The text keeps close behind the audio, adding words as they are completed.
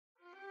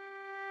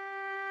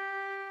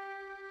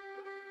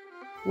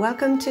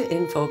Welcome to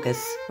In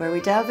Focus, where we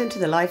delve into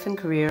the life and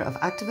career of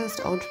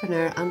activist,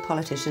 entrepreneur and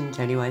politician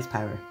Jennie Wyse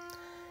Power.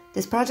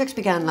 This project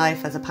began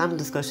life as a panel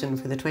discussion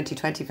for the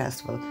 2020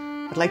 festival,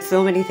 but like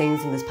so many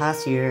things in this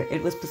past year,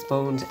 it was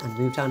postponed and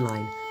moved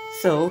online.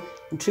 So,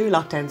 in true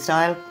lockdown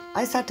style,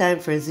 I sat down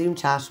for a Zoom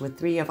chat with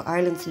three of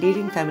Ireland's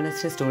leading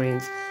feminist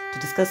historians to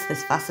discuss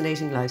this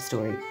fascinating life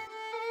story.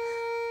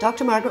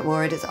 Dr. Margaret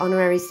Ward is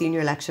Honorary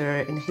Senior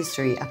Lecturer in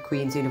History at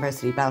Queen's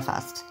University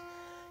Belfast.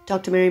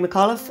 Dr. Mary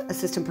McAuliffe,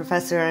 Assistant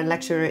Professor and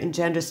Lecturer in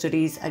Gender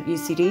Studies at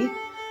UCD,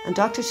 and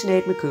Dr.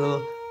 Sinead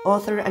McCool,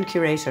 Author and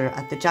Curator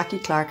at the Jackie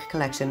Clark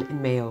Collection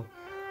in Mayo.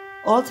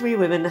 All three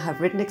women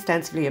have written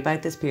extensively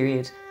about this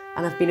period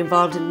and have been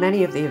involved in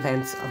many of the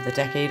events of the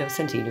decade of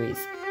centenaries.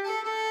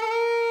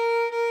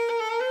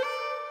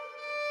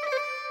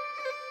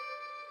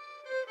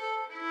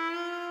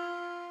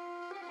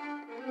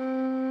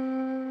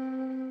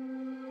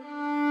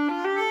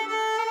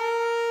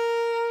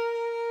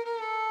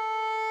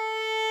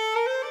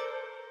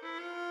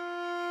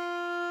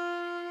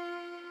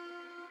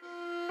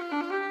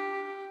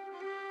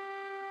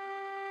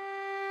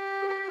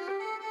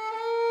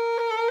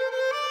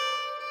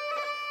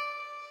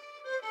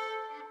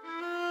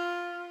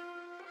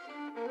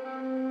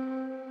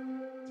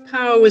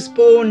 Power was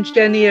born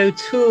Jennie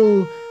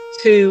O'Toole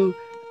to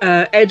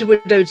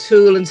Edward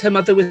O'Toole, and her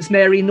mother was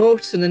Mary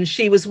Norton, and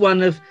she was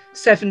one of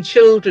 7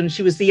 children.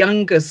 She was the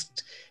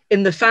youngest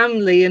in the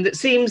family, and it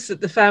seems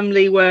that the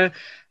family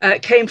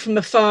came from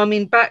a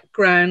farming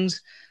background.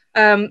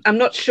 I'm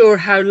not sure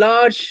how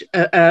large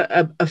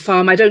a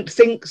farm. I don't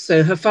think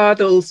so. Her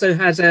father also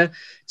had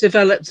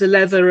developed a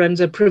leather and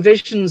a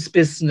provisions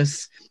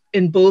business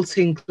in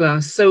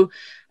Baltinglass. So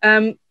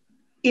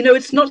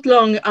it's not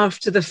long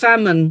after the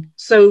famine.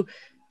 So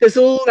there's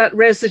all that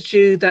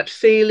residue, that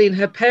feeling.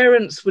 Her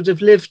parents would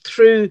have lived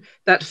through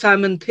that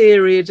famine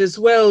period as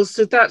well.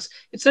 So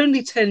it's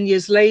only 10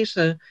 years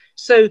later.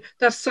 So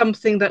that's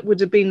something that would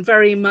have been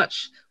very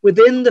much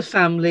within the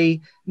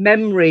family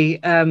memory,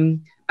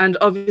 and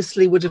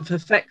obviously would have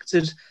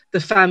affected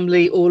the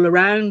family all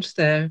around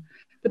there.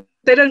 But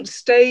they don't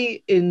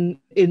stay in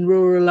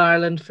rural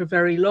Ireland for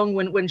very long.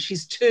 When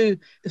she's 2,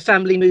 the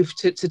family moved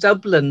to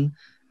Dublin,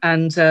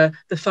 and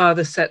the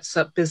father sets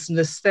up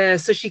business there.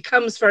 So she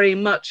comes very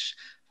much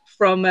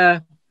from,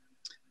 a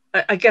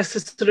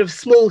sort of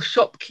small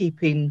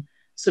shopkeeping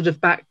sort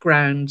of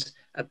background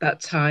at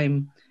that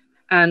time.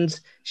 And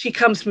she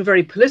comes from a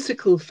very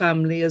political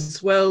family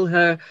as well.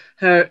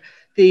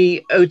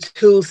 The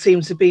O'Toole seem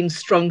to have been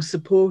strong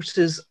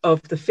supporters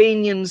of the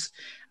Fenians,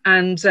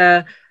 and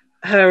her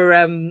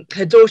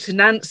daughter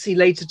Nancy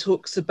later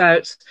talks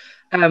about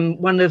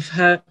one of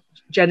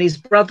Jennie's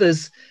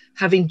brothers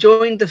having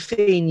joined the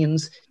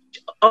Fenians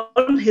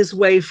on his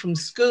way from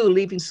school,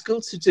 leaving school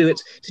to do it,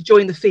 to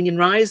join the Fenian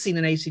Rising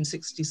in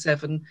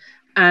 1867.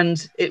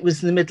 And it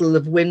was in the middle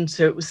of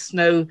winter, it was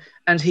snow,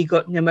 and he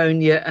got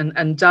pneumonia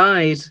and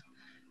died.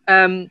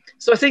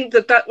 So I think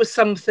that was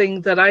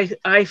something that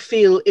I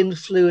feel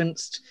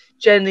influenced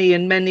Jennie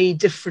in many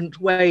different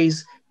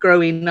ways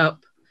growing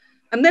up.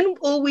 And then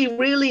all we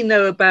really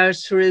know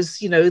about her is,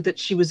 that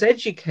she was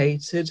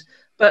educated,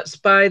 but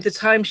by the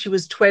time she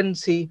was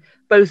 20,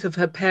 both of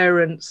her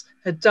parents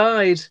had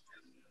died.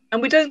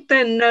 And we don't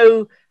then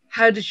know,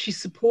 how did she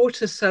support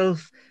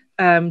herself?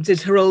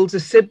 Did her older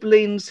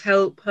siblings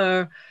help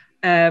her?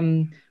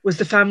 Was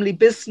the family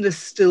business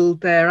still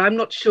there? I'm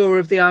not sure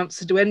of the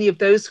answer to any of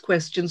those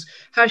questions.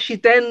 How she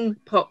then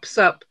pops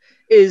up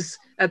is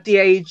at the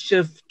age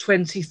of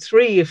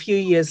 23, a few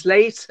years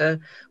later,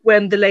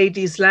 when the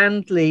Ladies'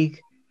 Land League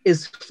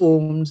is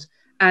formed,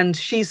 and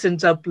she's in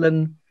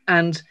Dublin,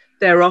 and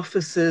their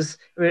offices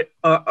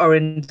are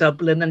in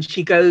Dublin, and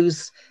she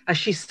goes, as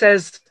she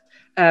says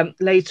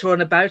later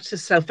on about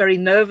herself, very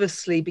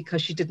nervously,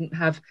 because she didn't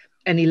have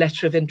any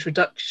letter of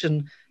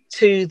introduction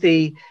to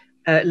the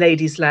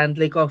Ladies' Land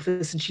League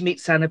office, and she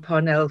meets Anna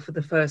Parnell for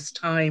the first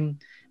time,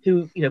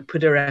 who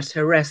put her at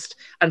her rest,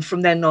 and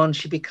from then on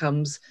she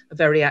becomes a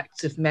very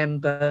active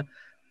member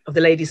of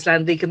the Ladies'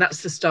 Land League, and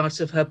that's the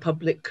start of her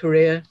public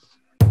career.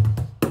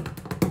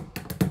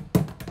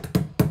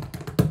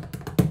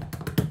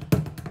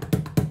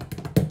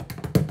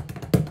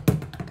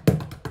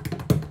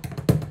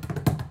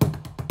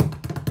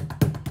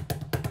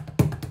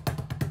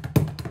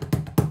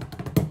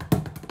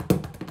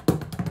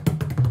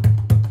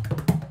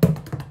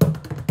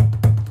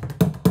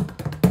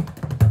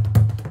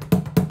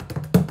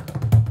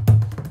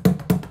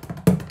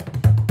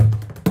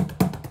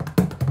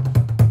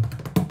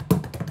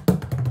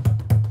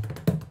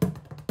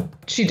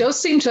 She does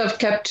seem to have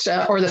kept,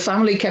 or the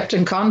family kept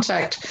in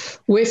contact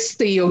with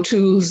the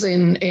O'Tooles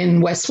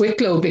in West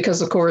Wicklow,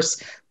 because, of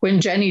course, when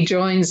Jennie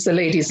joins the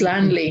Ladies'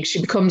 Land League, she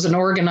becomes an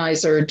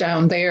organiser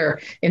down there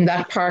in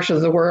that part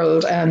of the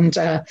world, and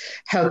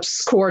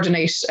helps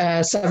coordinate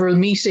several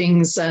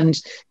meetings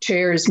and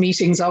chairs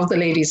meetings of the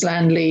Ladies'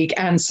 Land League,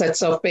 and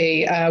sets up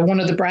one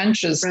of the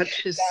branches.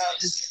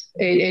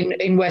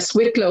 In West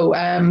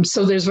Wicklow.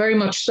 So there's very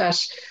much that,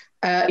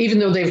 even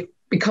though they've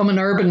become an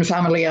urban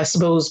family, I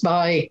suppose,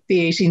 by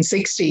the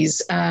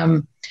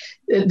 1860s.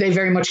 They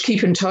very much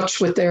keep in touch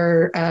with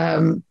their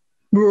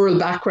rural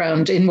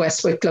background in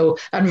West Wicklow,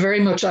 and very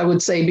much, I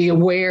would say, be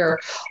aware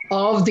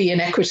of the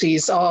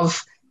inequities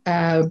of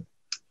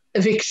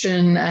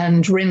eviction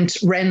and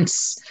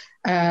rents,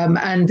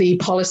 and the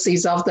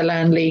policies of the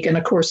Land League. And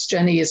of course,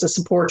 Jennie is a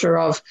supporter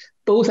of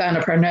both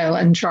Anna Parnell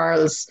and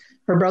Charles,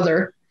 her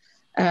brother.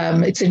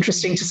 It's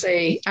interesting to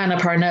say Anna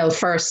Parnell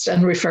first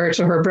and refer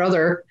to her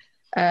brother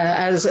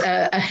as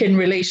in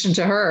relation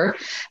to her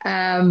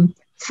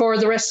for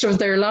the rest of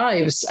their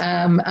lives.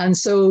 And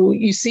so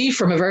you see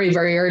from a very,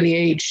 very early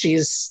age, she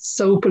is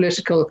so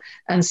political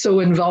and so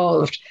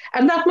involved.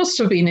 And that must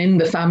have been in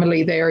the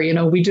family there. You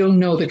know, we don't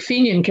know the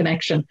Fenian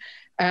connection,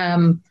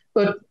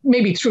 but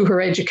maybe through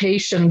her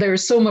education,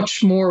 there's so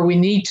much more we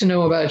need to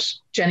know about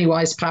Jennie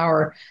Wyse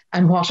Power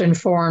and what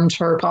informed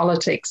her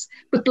politics.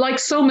 But like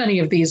so many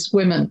of these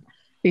women,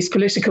 these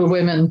political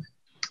women,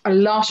 a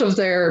lot of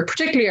their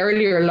particularly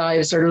earlier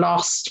lives are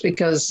lost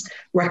because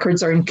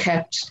records aren't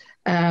kept.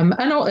 And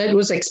it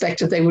was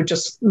expected they would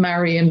just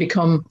marry and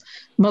become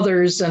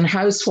mothers and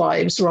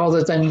housewives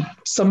rather than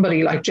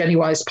somebody like Jennie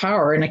Wyse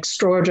Power, an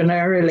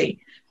extraordinarily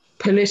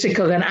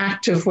political and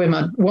active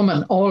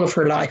woman all of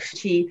her life.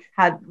 She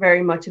had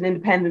very much an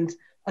independence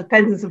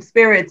of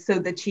spirit, so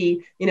that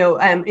she, you know,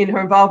 in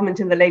her involvement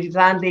in the Ladies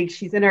Land League,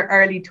 she's in her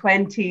early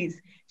 20s.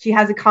 She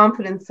has a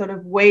confidence sort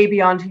of way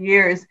beyond her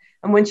years.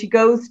 And when she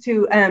goes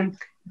to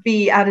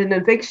be at an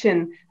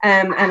eviction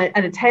and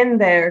attend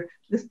there,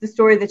 the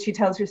story that she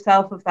tells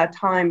herself of that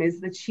time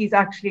is that she's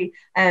actually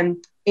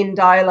in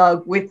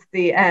dialogue with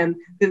the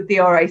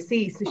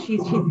RIC. So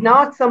she's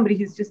not somebody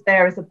who's just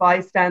there as a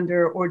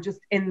bystander or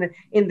just in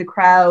the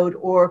crowd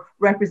or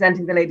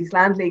representing the Ladies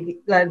Land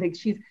League.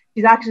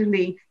 She's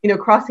actually, you know,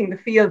 crossing the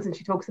fields, and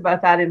she talks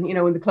about that in, you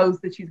know, in the clothes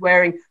that she's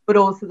wearing, but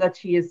also that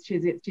she's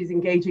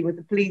engaging with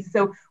the police.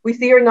 So we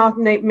see her not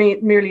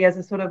merely as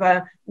a sort of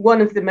one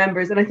of the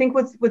members. And I think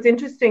what's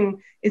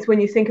interesting is when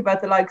you think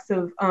about the likes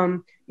of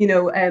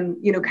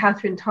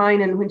Catherine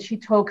Tynan, when she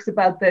talks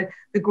about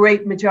the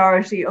great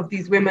majority of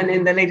these women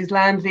in the Ladies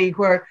Land League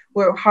were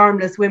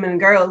harmless women and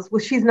girls. Well,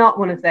 she's not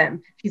one of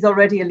them. She's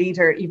already a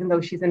leader, even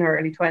though she's in her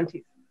early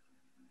 20s.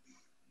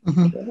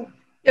 Mm-hmm.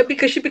 Yeah,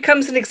 because she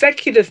becomes an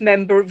executive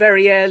member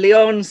very early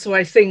on. So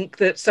I think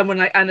that someone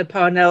like Anna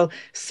Parnell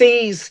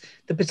sees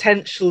the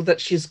potential that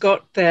she's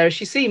got there.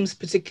 She seems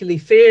particularly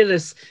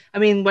fearless. I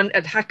mean, when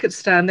at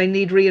Hackettstown, they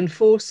need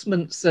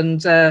reinforcements,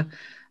 and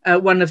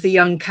one of the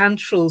young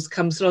Cantrells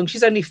comes along.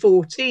 She's only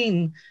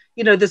 14.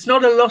 You know, there's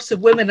not a lot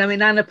of women. I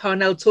mean, Anna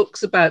Parnell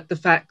talks about the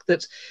fact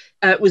that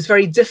it was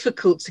very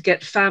difficult to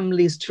get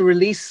families to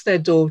release their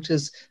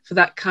daughters for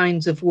that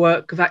kind of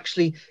work of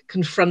actually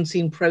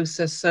confronting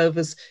process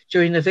servers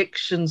during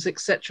evictions,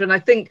 etc. And I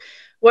think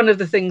one of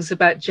the things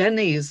about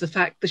Jennie is the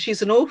fact that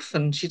she's an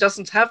orphan. She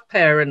doesn't have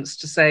parents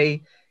to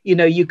say, you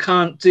know, you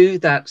can't do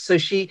that. So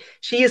she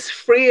is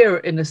freer,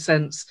 in a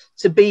sense,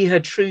 to be her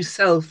true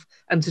self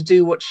and to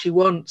do what she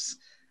wants.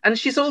 And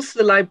she's also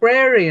the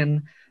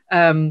librarian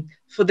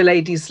for the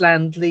Ladies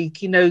Land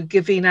League, you know,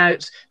 giving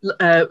out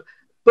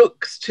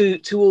books to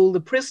all the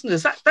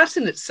prisoners. That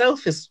in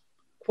itself is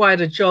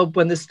quite a job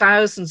when there's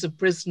thousands of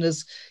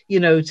prisoners, you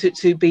know,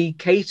 to be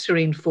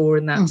catering for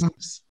in that Mm-hmm.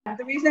 sense.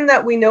 The reason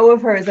that we know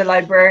of her as a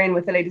librarian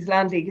with the Ladies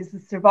Land League is the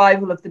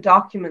survival of the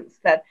documents,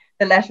 that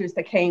the letters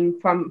that came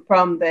from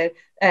the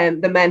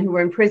men who were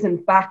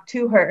imprisoned back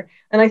to her.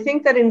 And I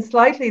think that in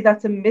slightly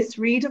that's a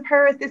misread of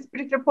her at this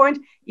particular point.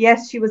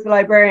 Yes, she was a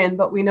librarian,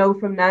 but we know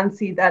from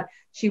Nancy that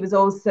she was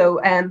also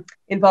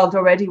involved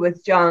already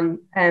with John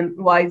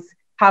Wyse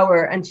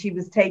Power, and she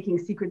was taking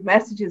secret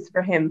messages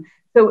for him.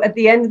 So at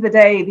the end of the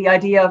day, the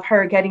idea of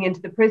her getting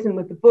into the prison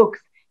with the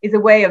books is a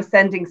way of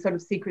sending sort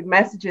of secret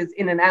messages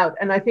in and out.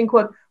 And I think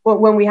what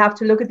when we have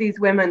to look at these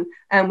women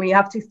and we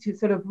have to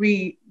sort of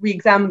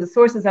re-examine the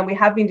sources, and we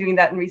have been doing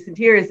that in recent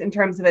years in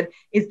terms of it,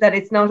 is that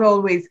it's not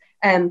always,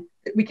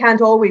 we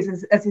can't always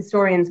as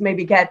historians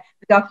maybe get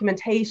the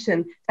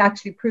documentation to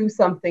actually prove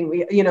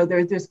something.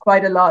 There's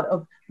quite a lot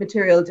of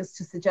material just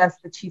to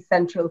suggest that she's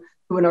central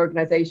to an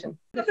organisation.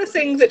 Another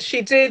thing that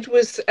she did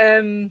was,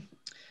 and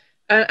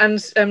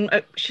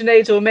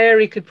Sinead or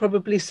Mary could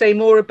probably say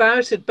more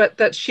about it, but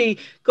that she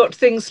got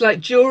things like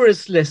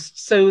jurors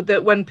lists, so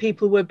that when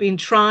people were being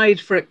tried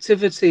for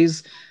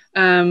activities,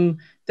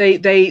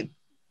 they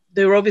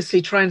were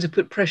obviously trying to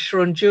put pressure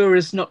on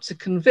jurors not to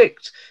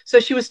convict. So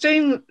she was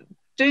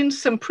doing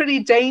some pretty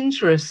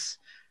dangerous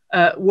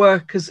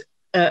work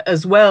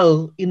as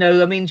well. You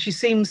know, I mean, she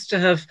seems to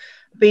have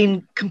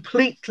been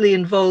completely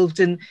involved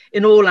in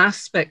all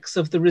aspects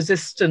of the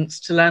resistance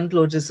to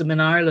landlordism in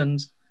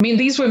Ireland. I mean,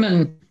 these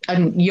women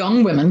and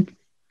young women,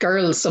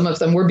 girls, some of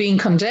them, were being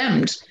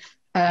condemned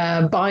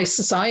by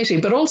society,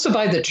 but also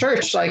by the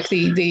church. Like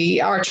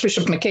the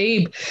Archbishop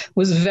McCabe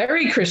was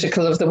very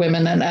critical of the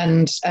women,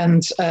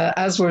 and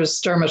as was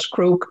Dermot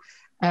Croke,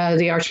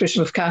 the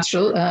Archbishop of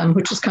Cashel,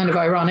 which is kind of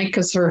ironic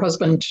because her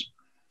husband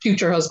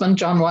future husband,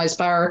 John Wyse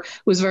Power,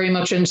 was very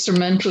much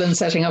instrumental in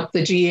setting up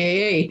the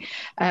GAA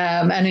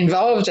and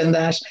involved in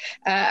that.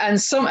 And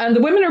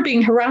the women are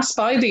being harassed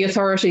by the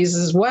authorities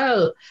as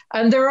well.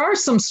 And there are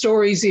some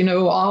stories,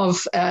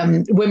 of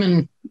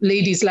women,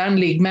 Ladies Land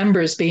League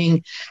members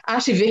being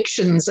at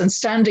evictions and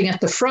standing at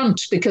the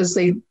front because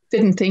they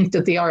didn't think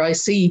that the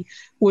RIC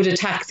would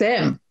attack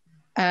them.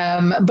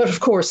 But of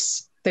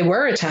course, they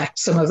were attacked,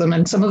 some of them,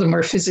 and some of them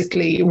were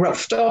physically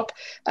roughed up.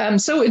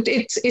 So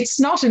it's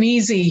not an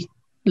easy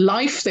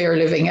life they're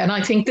living. And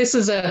I think this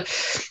is a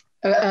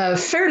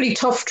fairly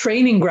tough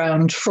training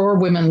ground for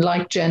women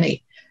like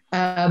Jennie.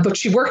 But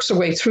she works her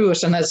way through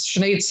it. And as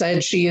Sinead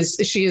said, she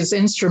is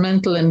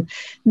instrumental in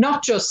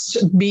not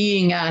just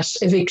being at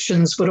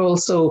evictions, but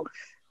also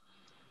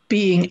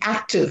being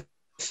active,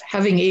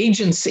 having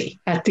agency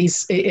at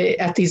these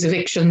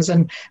evictions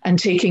and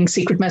taking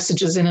secret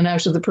messages in and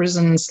out of the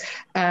prisons.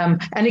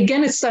 And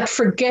again, it's that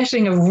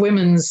forgetting of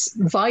women's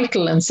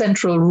vital and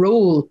central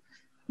role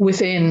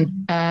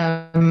within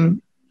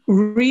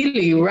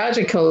really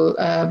radical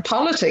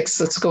politics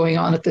that's going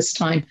on at this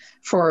time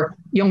for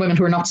young women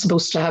who are not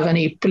supposed to have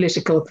any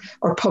political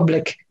or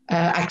public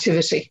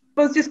activity.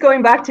 I suppose just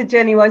going back to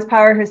Jennie Wyse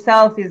Power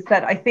herself is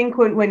that I think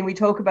when we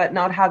talk about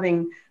not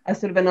having a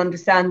sort of an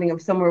understanding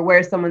of somewhere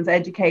where someone's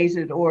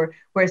educated or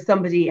where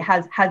somebody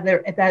has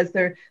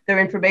their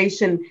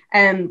information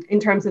in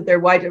terms of their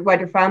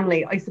wider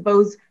family, I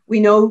suppose we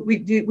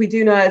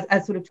do know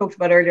as sort of talked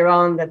about earlier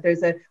on that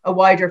there's a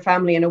wider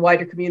family and a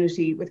wider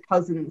community with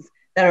cousins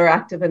that are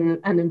active and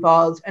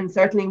involved. And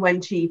certainly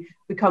when she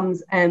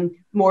becomes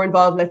more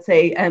involved, let's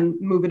say,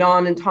 moving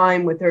on in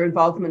time with her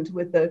involvement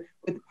with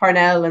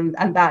Parnell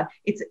and that,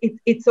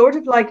 it's sort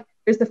of like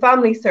there's the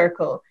family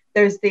circle,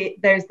 there's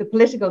the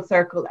political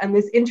circle, and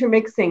this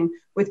intermixing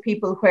with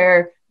people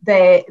where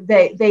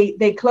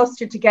they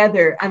cluster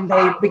together and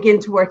they begin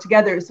to work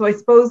together. So I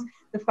suppose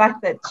the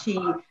fact that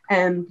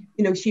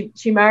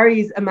she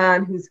marries a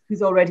man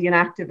who's already an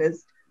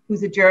activist,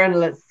 who's a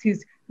journalist,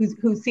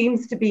 who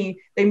seems to be,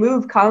 they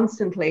move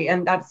constantly,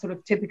 and that's sort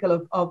of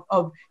typical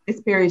of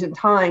this period in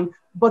time,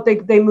 but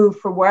they move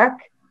for work,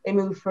 they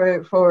move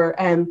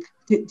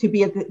to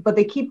be but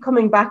they keep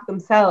coming back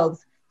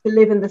themselves to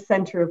live in the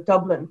centre of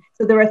Dublin.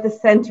 So they're at the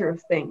centre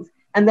of things.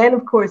 And then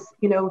of course,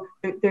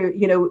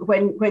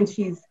 when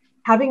she's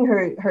having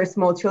her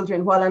small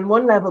children, while on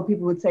one level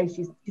people would say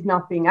she's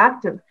not being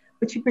active,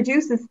 but she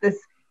produces this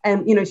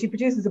she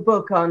produces a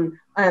book on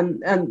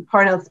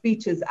Parnell's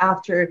speeches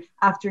after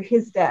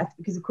his death,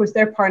 because of course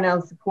they're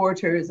Parnell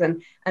supporters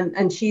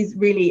and she's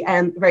really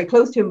very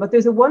close to him. But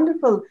there's a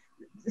wonderful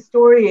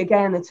story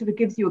again that sort of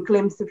gives you a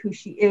glimpse of who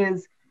she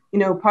is.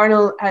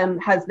 Parnell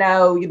has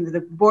now,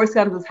 the divorce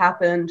scandals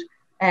happened,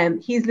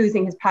 he's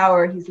losing his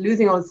power, he's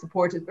losing all his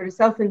supporters, but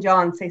herself and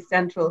John stay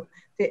central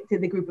to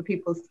the group of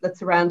people that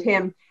surround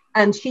him.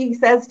 And she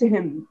says to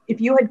him, if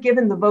you had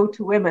given the vote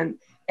to women,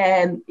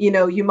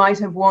 you might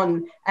have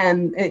won,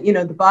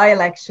 the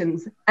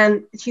by-elections.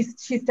 And she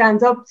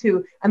stands up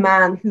to a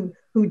man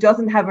who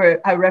doesn't have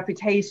a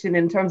reputation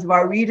in terms of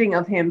our reading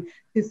of him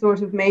to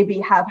sort of maybe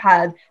have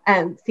had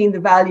and seen the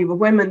value of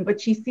women, but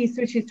she's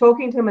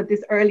talking to him at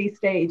this early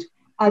stage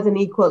as an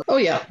equal. Oh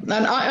yeah,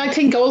 and I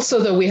think also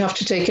that we have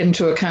to take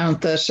into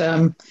account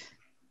that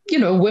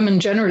women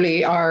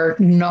generally are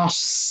not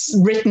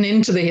written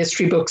into the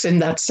history books in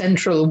that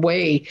central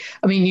way.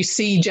 I mean, you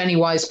see Jennie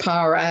Wyse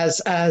Power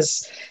as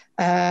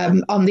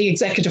on the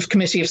executive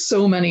committee of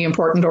so many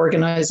important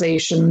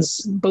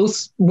organisations,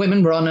 both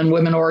women-run and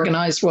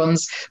women-organised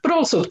ones, but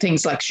also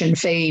things like Sinn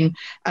Féin,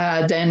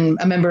 then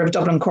a member of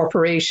Dublin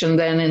Corporation,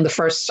 then in the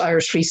first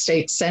Irish Free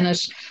State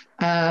Senate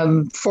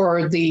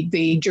for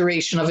the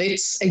duration of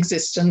its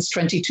existence,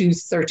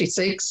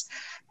 2236.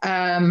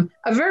 A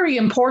very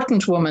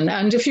important woman.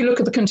 And if you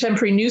look at the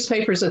contemporary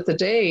newspapers of the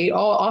day,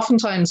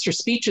 oftentimes her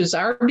speeches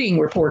are being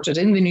reported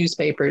in the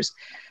newspapers.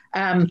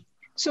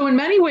 So in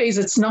many ways,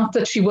 it's not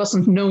that she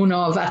wasn't known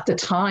of at the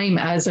time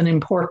as an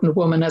important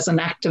woman, as an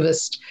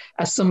activist,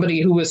 as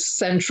somebody who was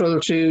central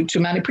to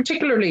many,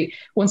 particularly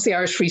once the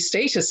Irish Free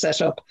State is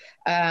set up,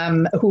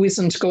 who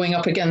isn't going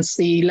up against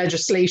the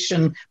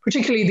legislation,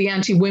 particularly the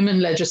anti-women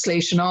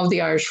legislation of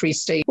the Irish Free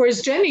State.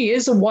 Whereas Jennie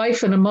is a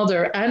wife and a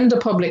mother and a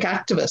public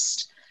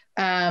activist.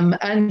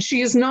 And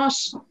she is not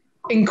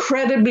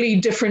incredibly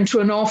different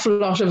to an awful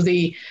lot of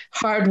the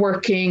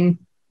hardworking,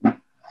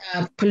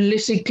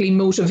 politically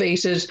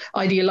motivated,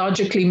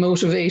 ideologically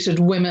motivated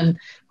women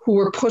who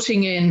were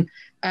putting in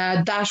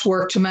that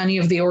work to many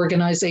of the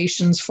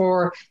organizations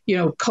for,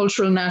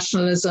 cultural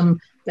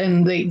nationalism,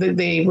 then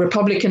the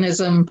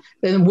republicanism,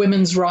 then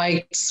women's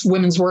rights,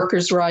 women's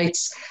workers'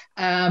 rights.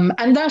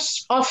 And that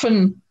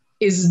often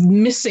is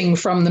missing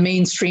from the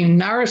mainstream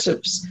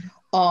narratives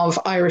of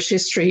Irish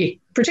history,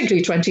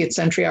 particularly 20th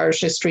century Irish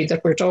history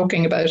that we're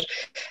talking about.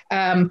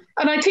 And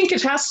I think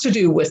it has to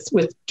do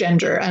with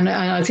gender. And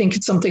I think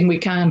it's something we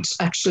can't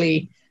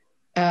actually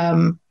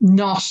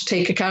not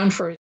take account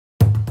for.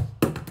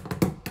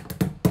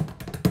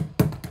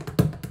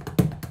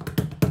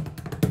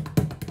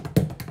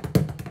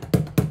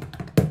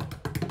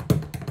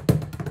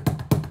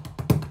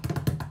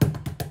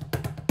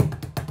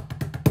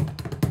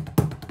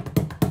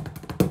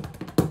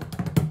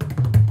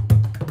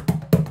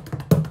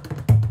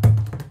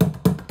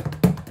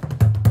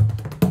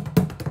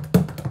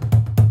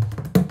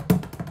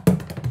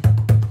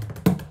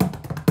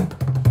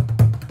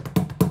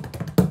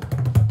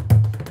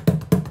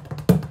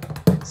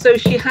 So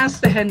she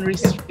has the Henry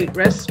Street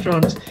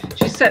restaurant.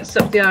 She sets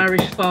up the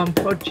Irish Farm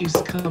Produce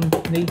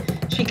Company.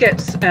 She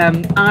gets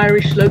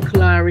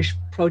local Irish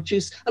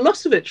produce, a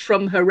lot of it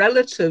from her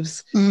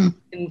relatives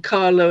in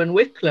Carlow and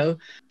Wicklow.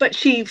 But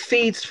she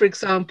feeds, for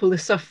example, the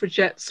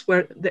suffragettes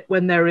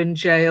when they're in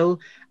jail.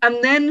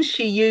 And then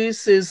she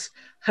uses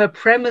her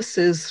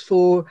premises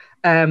for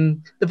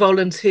the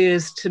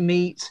volunteers to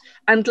meet.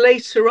 And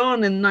later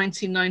on in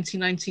 1919,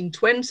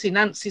 1920,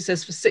 Nancy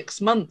says for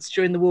 6 months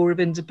during the War of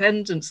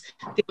Independence,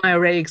 the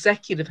IRA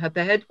executive had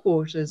their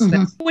headquarters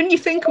there. When you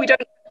think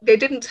they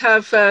didn't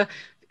have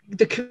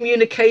the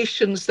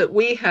communications that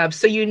we have.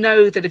 So you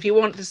know that if you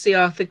want to see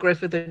Arthur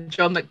Griffith or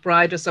John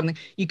McBride or something,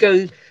 you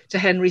go to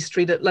Henry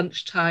Street at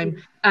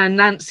lunchtime. And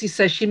Nancy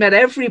says she met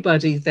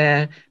everybody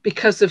there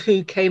because of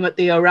who came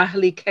the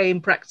O'Rahilly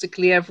came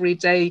practically every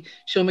day.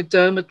 Sean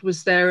McDermott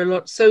was there a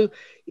lot. So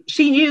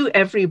she knew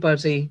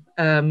everybody.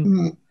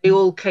 They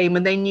all came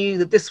and they knew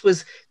that this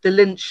was the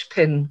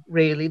linchpin,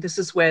 really. This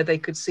is where they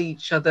could see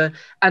each other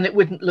and it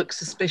wouldn't look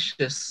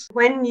suspicious.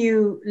 When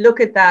you look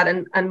at that,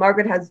 and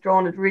Margaret has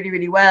drawn it really,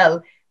 really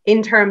well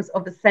in terms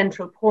of the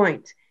central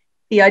point,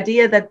 the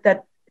idea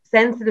that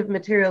sensitive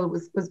material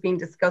was being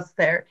discussed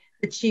there,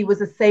 that she was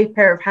a safe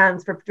pair of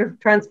hands for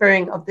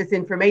transferring of this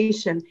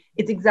information.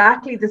 It's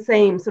exactly the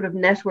same sort of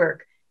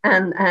network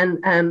and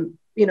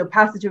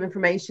passage of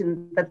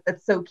information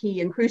that's so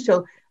key and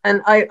crucial.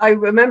 And I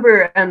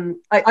remember when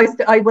I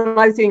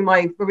was doing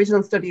my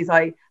original studies,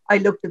 I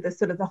looked at this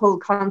sort of the whole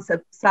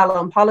concept of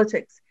salon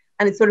politics,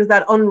 and it's sort of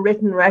that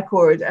unwritten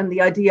record and the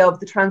idea of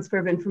the transfer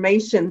of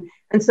information.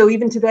 And so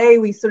even today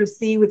we sort of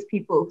see with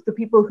the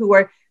people who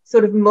are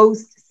sort of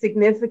most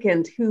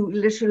significant, who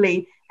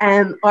literally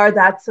are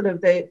that sort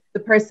of the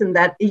person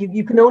that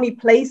you can only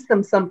place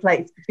them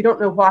someplace, but you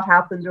don't know what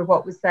happened or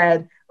what was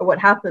said or what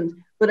happened.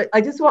 But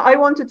I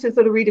wanted to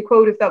sort of read a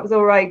quote, if that was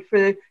all right,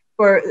 for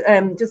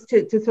just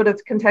to sort of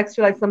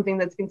contextualize something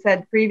that's been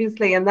said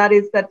previously, and that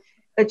is that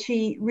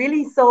she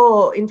really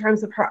saw in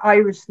terms of her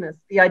Irishness,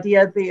 the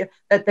idea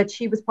that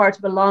she was part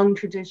of a long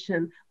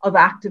tradition of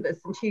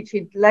activists, and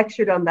she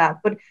lectured on that.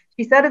 But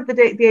she said of the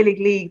Gaelic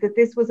League that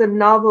this was a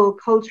novel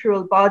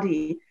cultural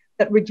body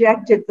that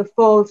rejected the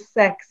false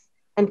sex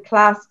and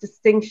class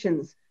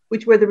distinctions,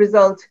 which were the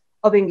result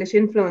of English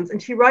influence.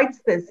 And she writes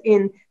this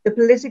in The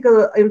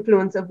Political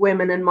Influence of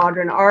Women in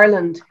Modern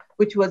Ireland,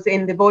 which was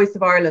in the Voice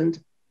of Ireland.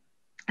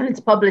 And it's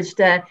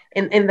published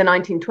in the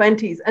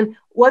 1920s. And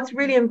what's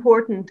really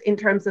important in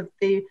terms of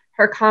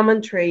her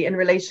commentary in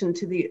relation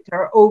to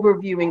her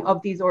overviewing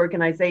of these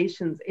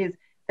organizations is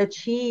that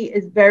she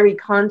is very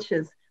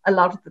conscious a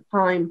lot of the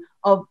time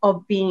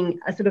of being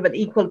a sort of an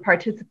equal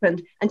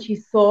participant, and she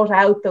sought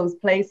out those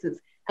places.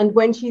 And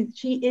when she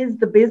is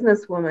the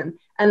businesswoman,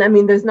 and I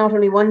mean, there's not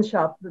only one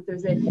shop, but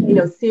there's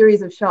a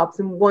series of shops,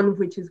 and one of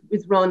which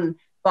is run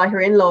by her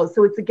in-laws.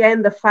 So it's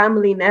again the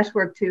family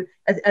network to,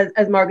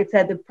 as Margaret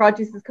said, the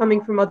produce is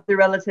coming from other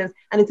relatives,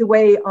 and it's a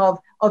way of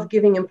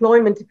giving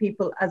employment to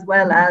people as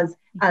well as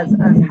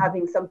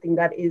having something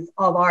that is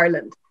of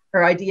Ireland.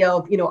 Her idea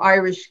of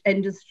Irish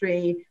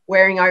industry,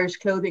 wearing Irish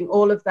clothing,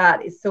 all of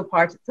that is so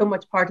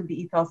much part of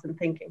the ethos and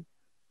thinking.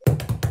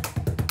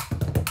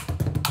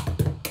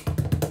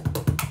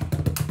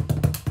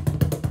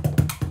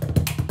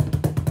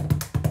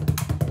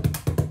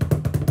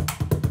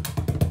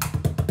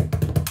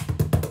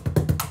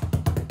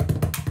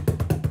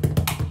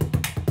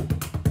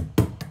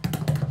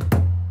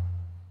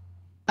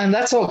 And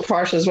that's all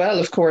part as well,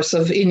 of course,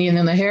 of Inian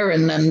and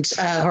Heron and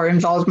her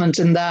involvement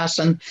in that,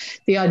 and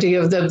the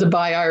idea of the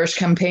Buy Irish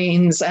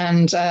campaigns,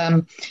 and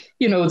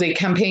the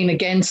campaign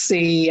against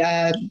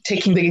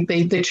taking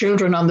the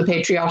children on the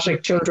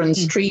patriotic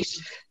children's treat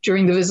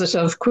during the visit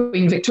of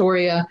Queen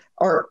Victoria,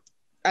 or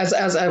as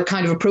a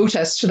kind of a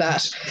protest to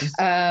that.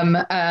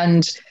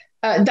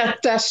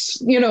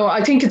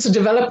 I think it's a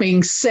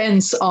developing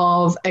sense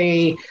of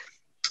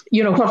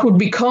what would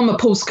become a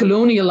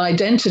post-colonial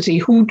identity.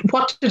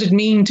 What did it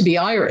mean to be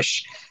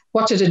Irish?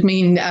 What did it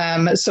mean?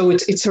 So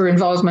it's her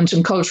involvement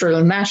in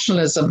cultural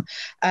nationalism,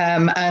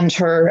 and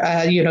her,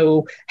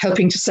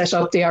 helping to set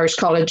up the Irish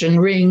College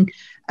in Ring,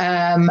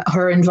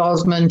 her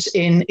involvement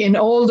in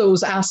all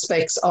those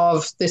aspects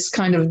of this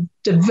kind of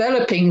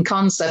developing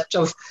concept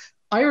of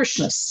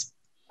Irishness.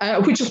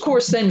 Which, of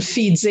course, then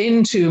feeds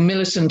into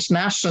militant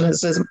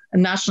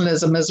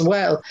nationalism as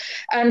well.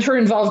 And her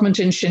involvement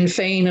in Sinn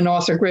Féin and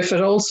Arthur Griffith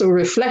also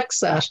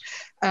reflects that.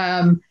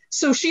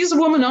 So she's a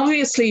woman,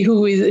 obviously,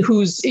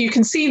 who's you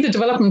can see the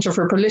development of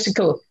her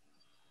political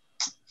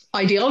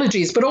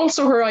ideologies, but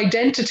also her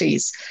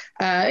identities,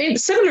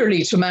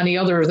 similarly to many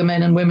other of the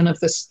men and women of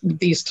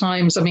these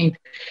times. I mean,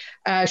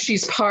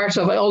 she's part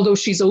of, although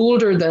she's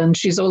older than,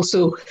 she's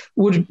also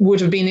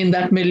would have been in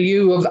that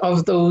milieu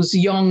of those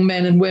young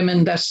men and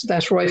women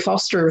that Roy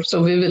Foster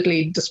so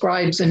vividly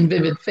describes in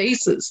Vivid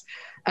Faces,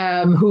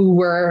 who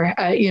were,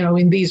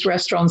 in these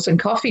restaurants and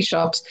coffee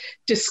shops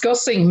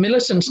discussing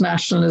militant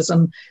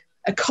nationalism,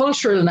 a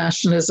cultural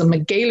nationalism, a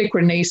Gaelic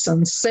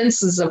renaissance,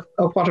 senses of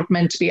what it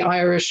meant to be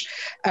Irish,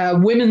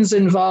 women's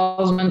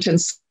involvement in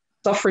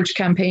suffrage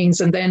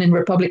campaigns and then in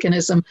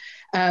republicanism.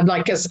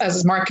 Like as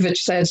Markovich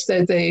says,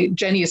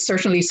 Jennie is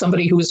certainly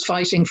somebody who is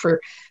fighting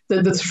for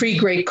the three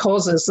great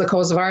causes: the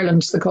cause of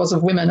Ireland, the cause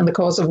of women, and the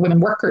cause of women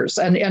workers.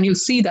 And you'll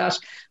see that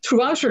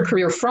throughout her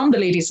career, from the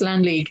Ladies'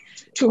 Land League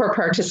to her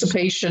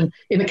participation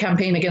in the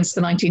campaign against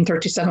the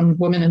 1937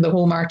 Women in the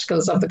Home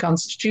articles of the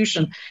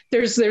Constitution.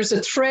 There's a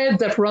thread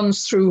that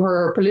runs through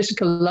her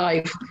political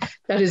life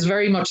that is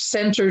very much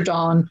centred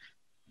on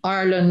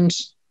Ireland,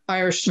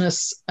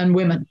 Irishness, and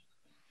women.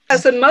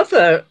 As a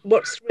mother,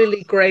 what's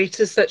really great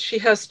is that she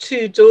has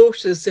two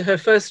daughters. Her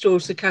first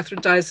daughter,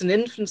 Catherine, dies in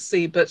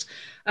infancy, but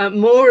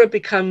Maura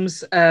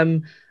becomes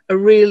a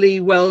really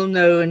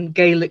well-known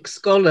Gaelic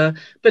scholar.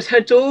 But her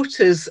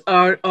daughters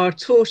are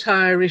taught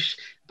Irish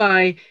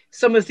by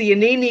some of the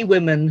Anini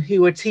women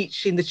who are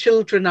teaching the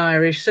children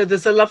Irish. So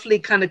there's a lovely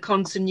kind of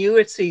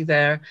continuity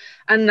there.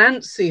 And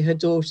Nancy, her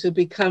daughter,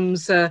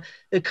 becomes a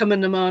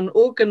Cumann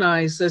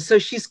organizer. So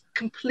she's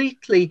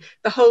completely,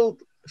 the whole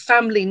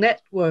family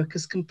network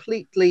is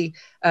completely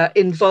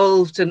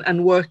involved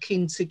and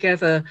working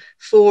together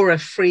for a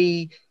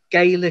free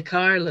Gaelic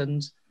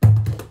Ireland.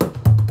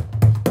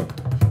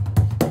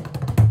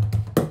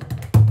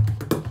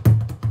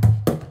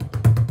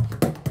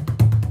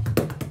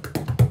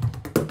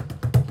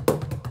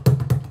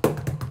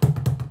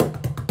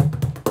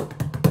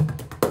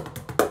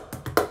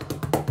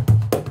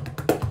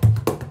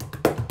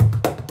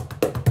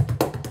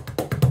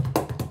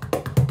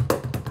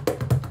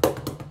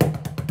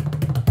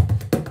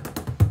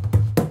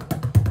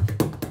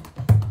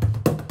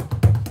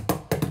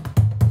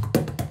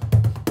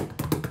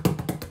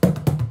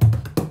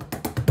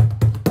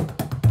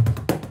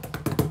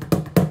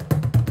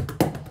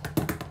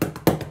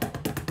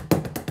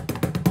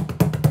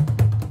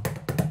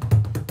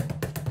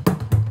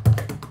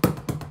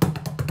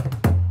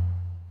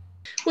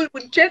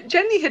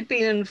 Jennie had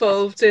been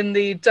involved in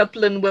the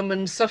Dublin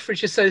Women's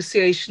Suffrage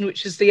Association,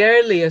 which is the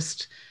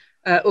earliest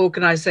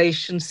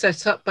organisation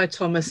set up by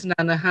Thomas and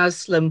Anna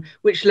Haslam,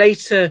 which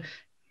later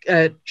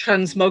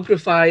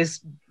transmogrifies,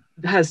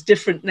 has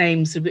different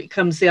names, and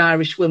becomes the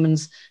Irish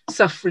Women's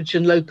Suffrage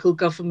and Local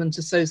Government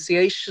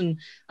Association.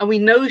 And we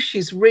know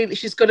she's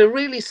got a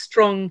really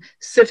strong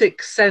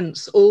civic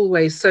sense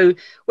always. So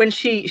when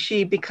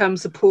she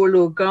becomes a Poor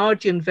Law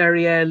Guardian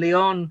very early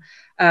on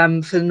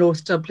for the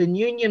North Dublin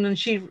Union, and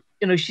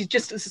she's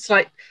just, it's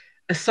like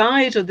a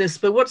side of this,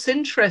 but what's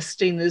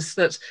interesting is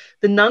that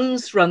the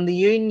nuns run the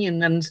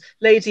union, and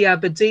Lady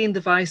Aberdeen,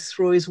 the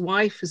Viceroy's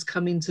wife, is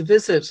coming to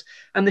visit,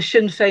 and the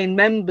Sinn Féin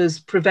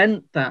members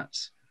prevent that.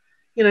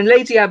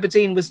 Lady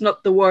Aberdeen was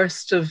not the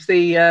worst of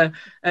the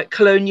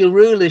colonial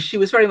rulers. She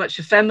was very much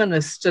a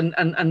feminist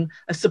and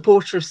a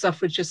supporter of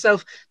suffrage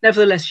herself.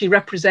 Nevertheless, she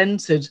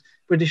represented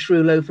British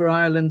rule over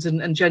Ireland,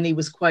 and Jennie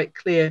was quite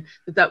clear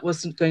that that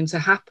wasn't going to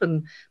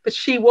happen. But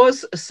she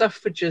was a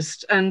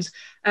suffragist, and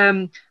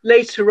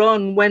later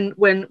on,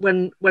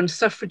 when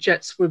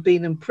suffragettes were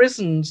being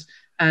imprisoned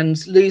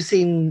and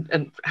losing,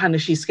 and Hannah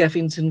She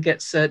Skeffington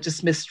gets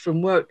dismissed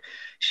from work,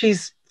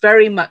 she's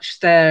very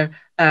much there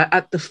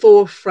at the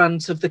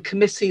forefront of the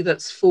committee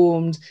that's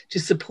formed to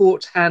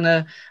support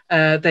Hannah.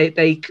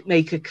 They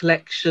make a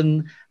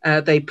collection,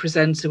 they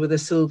present her with a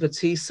silver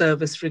tea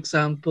service, for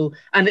example,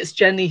 and it's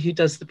Jennie who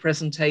does the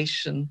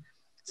presentation.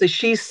 So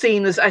she's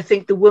seen as, I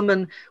think, the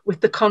woman with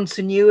the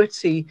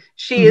continuity.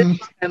 She is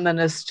the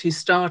feminist who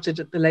started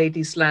at the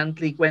Ladies'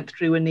 Land League, went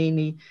through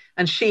Anini,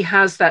 and she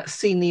has that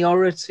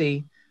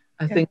seniority,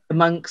 I think,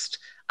 amongst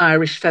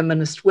Irish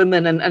feminist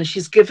women, and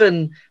she's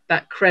given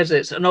that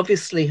credit, and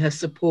obviously her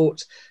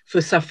support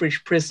for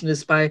suffrage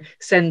prisoners by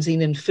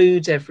sending in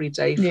food every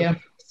day from the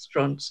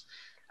restaurant.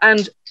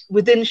 And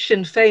within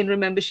Sinn Féin,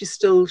 remember, she's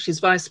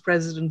vice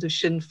president of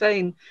Sinn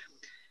Féin.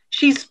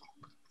 She's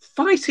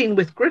fighting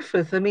with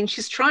Griffith. I mean,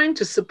 she's trying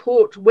to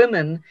support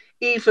women,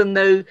 even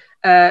though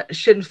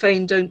Sinn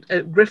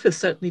Féin Griffith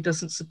certainly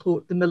doesn't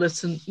support the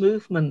militant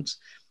movement.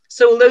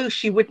 So although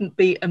she wouldn't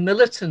be a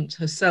militant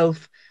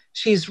herself,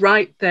 she's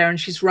right there, and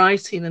she's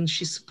writing and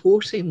she's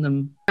supporting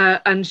them.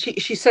 And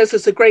she says,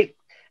 there's a great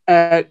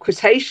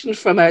quotation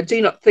from her: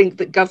 "Do not think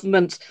that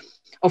government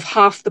of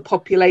half the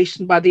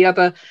population by the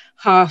other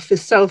half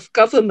is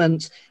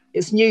self-government.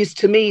 It's news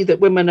to me that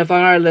women of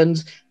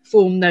Ireland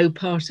form no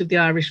part of the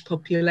Irish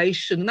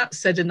population." And that's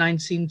said in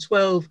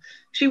 1912.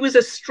 She was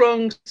a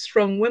strong,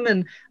 strong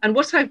woman. And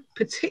what I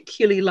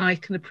particularly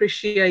like and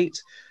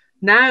appreciate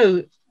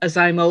now, as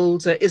I'm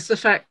older, is the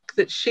fact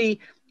that she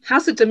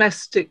has a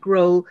domestic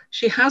role,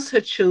 she has her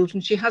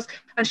children,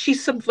 and she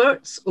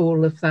subverts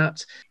all of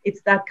that.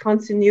 It's that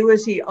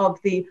continuity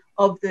of the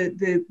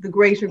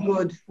greater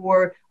good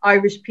for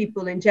Irish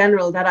people in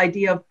general, that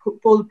idea of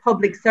full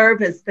public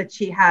service that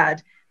she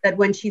had, that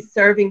when she's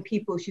serving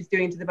people, she's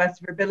doing it to the best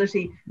of her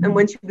ability. And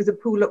when she was a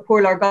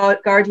Poor Law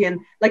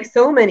Guardian, like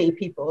so many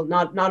people,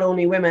 not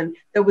only women,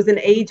 there was an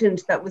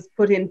agent that was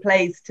put in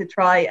place to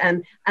try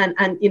and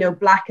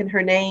blacken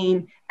her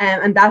name.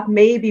 And that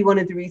may be one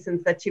of the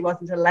reasons that she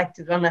wasn't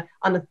elected on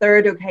a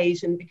third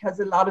occasion, because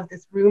a lot of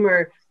this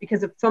rumor,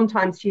 because of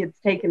sometimes she had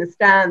taken a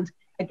stand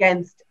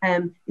against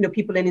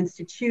people in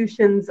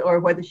institutions, or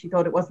whether she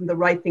thought it wasn't the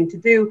right thing to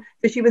do.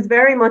 So she was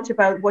very much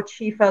about what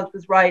she felt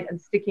was right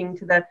and sticking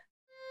to the